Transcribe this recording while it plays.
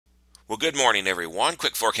Well, good morning, everyone.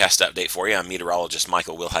 Quick forecast update for you. I'm meteorologist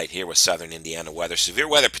Michael Wilhite here with Southern Indiana weather. Severe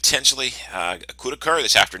weather potentially could occur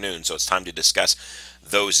this afternoon, so it's time to discuss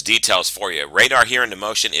those details for you. Radar here into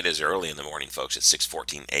motion. It is early in the morning, folks. It's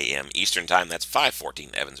 6:14 a.m. Eastern Time. That's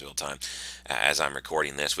 5:14 Evansville time as I'm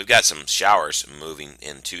recording this. We've got some showers moving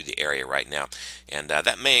into the area right now, and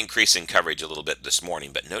that may increase in coverage a little bit this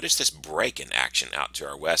morning, but notice this break in action out to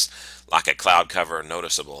our west. Lack of cloud cover,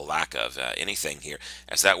 noticeable lack of anything here.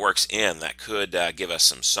 As that works in, that could give us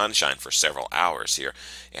some sunshine for several hours here,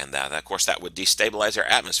 and of course that would destabilize our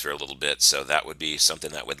atmosphere a little bit, so that would be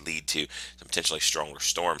something that would lead to some potentially stronger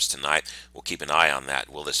storms tonight. We'll keep an eye on that.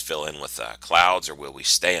 Will this fill in with clouds, or will we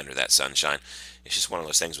stay under that sunshine? It's just one of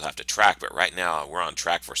those things we'll have to track, but right now we're on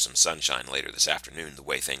track for some sunshine later this afternoon, the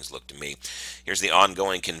way things look to me. Here's the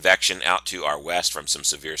ongoing convection out to our west from some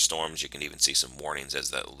severe storms. You can even see some warnings as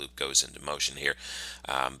the loop goes into motion here.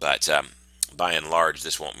 But by and large,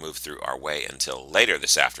 this won't move through our way until later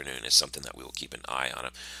this afternoon. Is something that we will keep an eye on.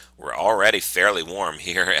 We're already fairly warm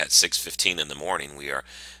here at 6:15 in the morning. We are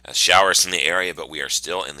showers in the area, but we are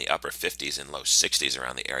still in the upper 50s and low 60s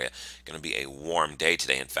around the area. Going to be a warm day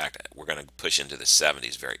today. In fact, we're going to push into the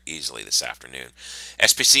 70s very easily this afternoon.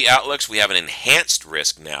 SPC outlooks, we have an enhanced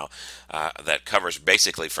risk now that covers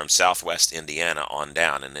basically from southwest Indiana on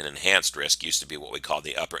down. And an enhanced risk used to be what we call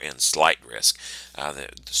the upper end slight risk. The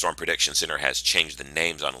Storm Prediction Center has changed the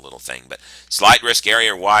names on a little thing, but slight risk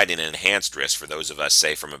area wide and enhanced risk for those of us,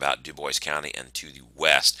 say, from about Du Bois County and to the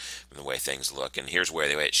west, from the way things look. And here's where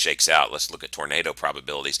the way it shakes out. Let's look at tornado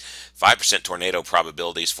probabilities. 5% tornado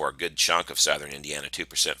probabilities for a good chunk of southern Indiana,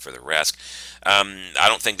 2% for the rest. I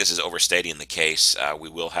don't think this is overstating the case. We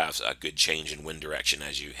will have a good change in wind direction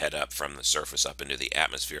as you head up from the surface up into the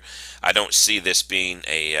atmosphere. I don't see this being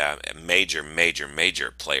a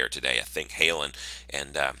major player today. I think hail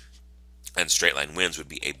and straight line winds would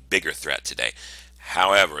be a bigger threat today.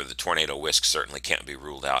 However, the tornado risk certainly can't be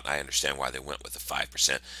ruled out. I understand why they went with the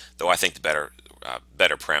 5%, though I think the better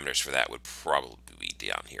parameters for that would probably be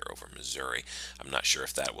down here over Missouri. I'm not sure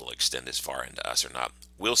if that will extend as far into us or not.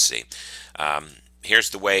 We'll see.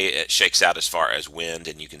 Here's the way it shakes out as far as wind,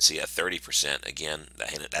 and you can see a 30%. Again,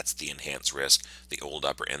 that's the enhanced risk, the old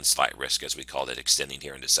upper end slight risk, as we called it, extending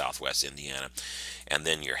here into southwest Indiana. And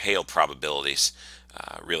then your hail probabilities.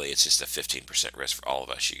 Really, it's just a 15% risk for all of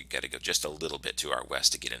us. You got to go just a little bit to our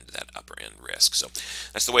west to get into that upper end risk. So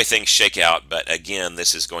that's the way things shake out. But again,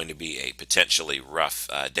 this is going to be a potentially rough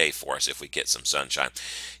day for us if we get some sunshine.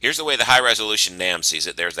 Here's the way the high resolution NAM sees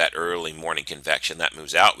it. There's that early morning convection that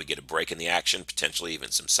moves out. We get a break in the action, potentially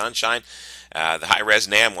even some sunshine. The high res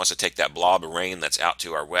NAM wants to take that blob of rain that's out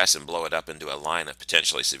to our west and blow it up into a line of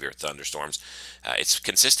potentially severe thunderstorms. It's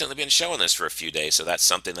consistently been showing this for a few days, so that's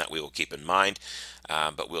something that we will keep in mind.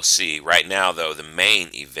 But we'll see. Right now, though, the main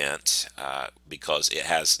event, because it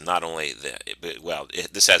has not only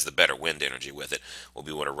this has the better wind energy with it, will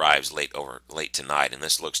be what arrives late tonight, and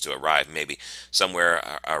this looks to arrive maybe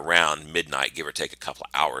somewhere around midnight, give or take a couple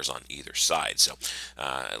of hours on either side. So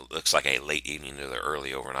it looks like a late evening to the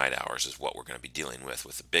early overnight hours is what we're going to be dealing with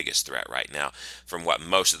the biggest threat right now, from what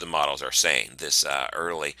most of the models are saying. This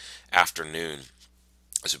early afternoon.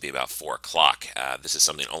 This would be about 4 o'clock. This is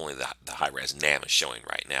something only the high-res NAM is showing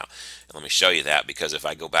right now. And let me show you that, because if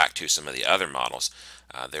I go back to some of the other models,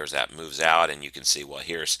 there's that moves out, and you can see, well,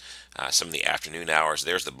 here's some of the afternoon hours.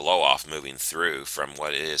 There's the blow-off moving through from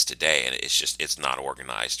what it is today, and it's not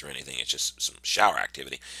organized or anything. It's just some shower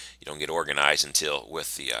activity. You don't get organized until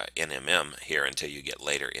with the NMM here until you get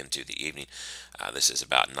later into the evening. This is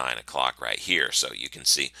about 9 o'clock right here, so you can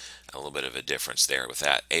see a little bit of a difference there with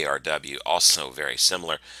that. ARW also very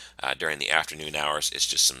similar during the afternoon hours. It's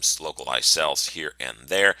just some localized cells here and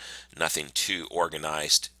there, nothing too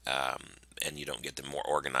organized, and you don't get the more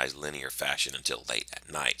organized linear fashion until late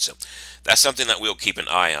at night. So that's something that we'll keep an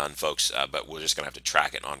eye on, folks, but we're just going to have to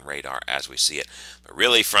track it on radar as we see it. But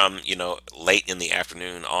really from, late in the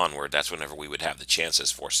afternoon onward, that's whenever we would have the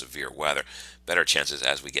chances for severe weather. Better chances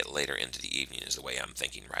as we get later into the evening is the way I'm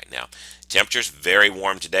thinking right now. Temperatures very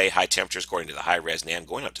warm today. High temperatures according to the high-res NAM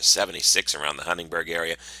going up to 76 around the Huntingburg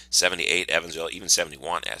area, 78 Evansville, even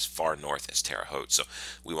 71 as far north as Terre Haute. So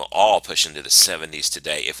we will all push into the 70s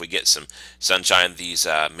today. If we get some sunshine, these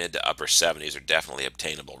mid to upper 70s are definitely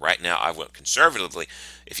obtainable. Right now, I went conservatively.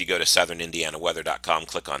 If you go to southernindianaweather.com,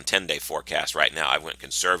 click on 10-day forecast. Right now, I went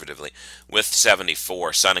conservatively with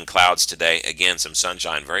 74. Sun and clouds today. Again, some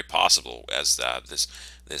sunshine, very possible as this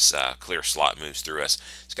clear slot moves through us.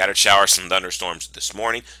 Scattered showers, some thunderstorms this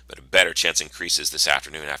morning, but a better chance increases this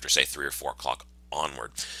afternoon after, say, 3 or 4 o'clock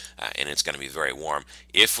onward, and it's going to be very warm.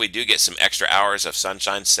 If we do get some extra hours of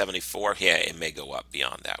sunshine, 74, yeah, it may go up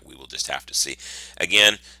beyond that. We will just have to see.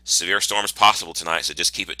 Again, severe storms possible tonight, so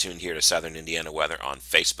just keep it tuned here to Southern Indiana Weather on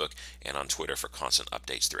Facebook and on Twitter for constant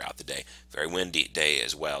updates throughout the day. Very windy day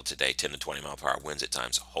as well today, 10 to 20 mile per hour winds at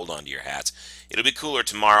times. Hold on to your hats. It'll be cooler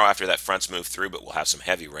tomorrow after that fronts move through, but we'll have some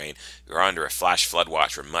heavy rain. We're under a flash flood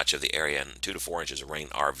watch for much of the area, and 2 to 4 inches of rain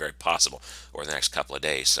are very possible over the next couple of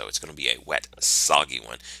days, so it's going to be a wet, soggy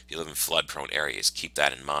one. If you live in flood-prone areas, keep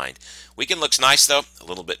that in mind. Weekend looks nice, though. A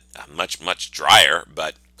little bit much drier,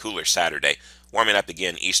 but cooler Saturday. Warming up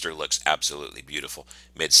again. Easter looks absolutely beautiful.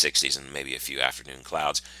 Mid-60s and maybe a few afternoon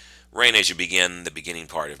clouds. Rain as you begin the beginning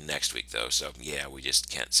part of next week, though, so yeah, we just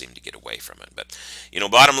can't seem to get away from it. But,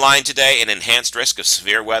 bottom line today, an enhanced risk of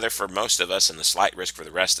severe weather for most of us and a slight risk for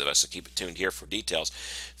the rest of us, so keep it tuned here for details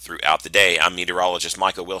throughout the day. I'm meteorologist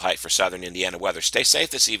Michael Wilhite for Southern Indiana Weather. Stay safe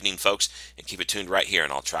this evening, folks, and keep it tuned right here,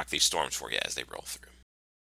 and I'll track these storms for you as they roll through.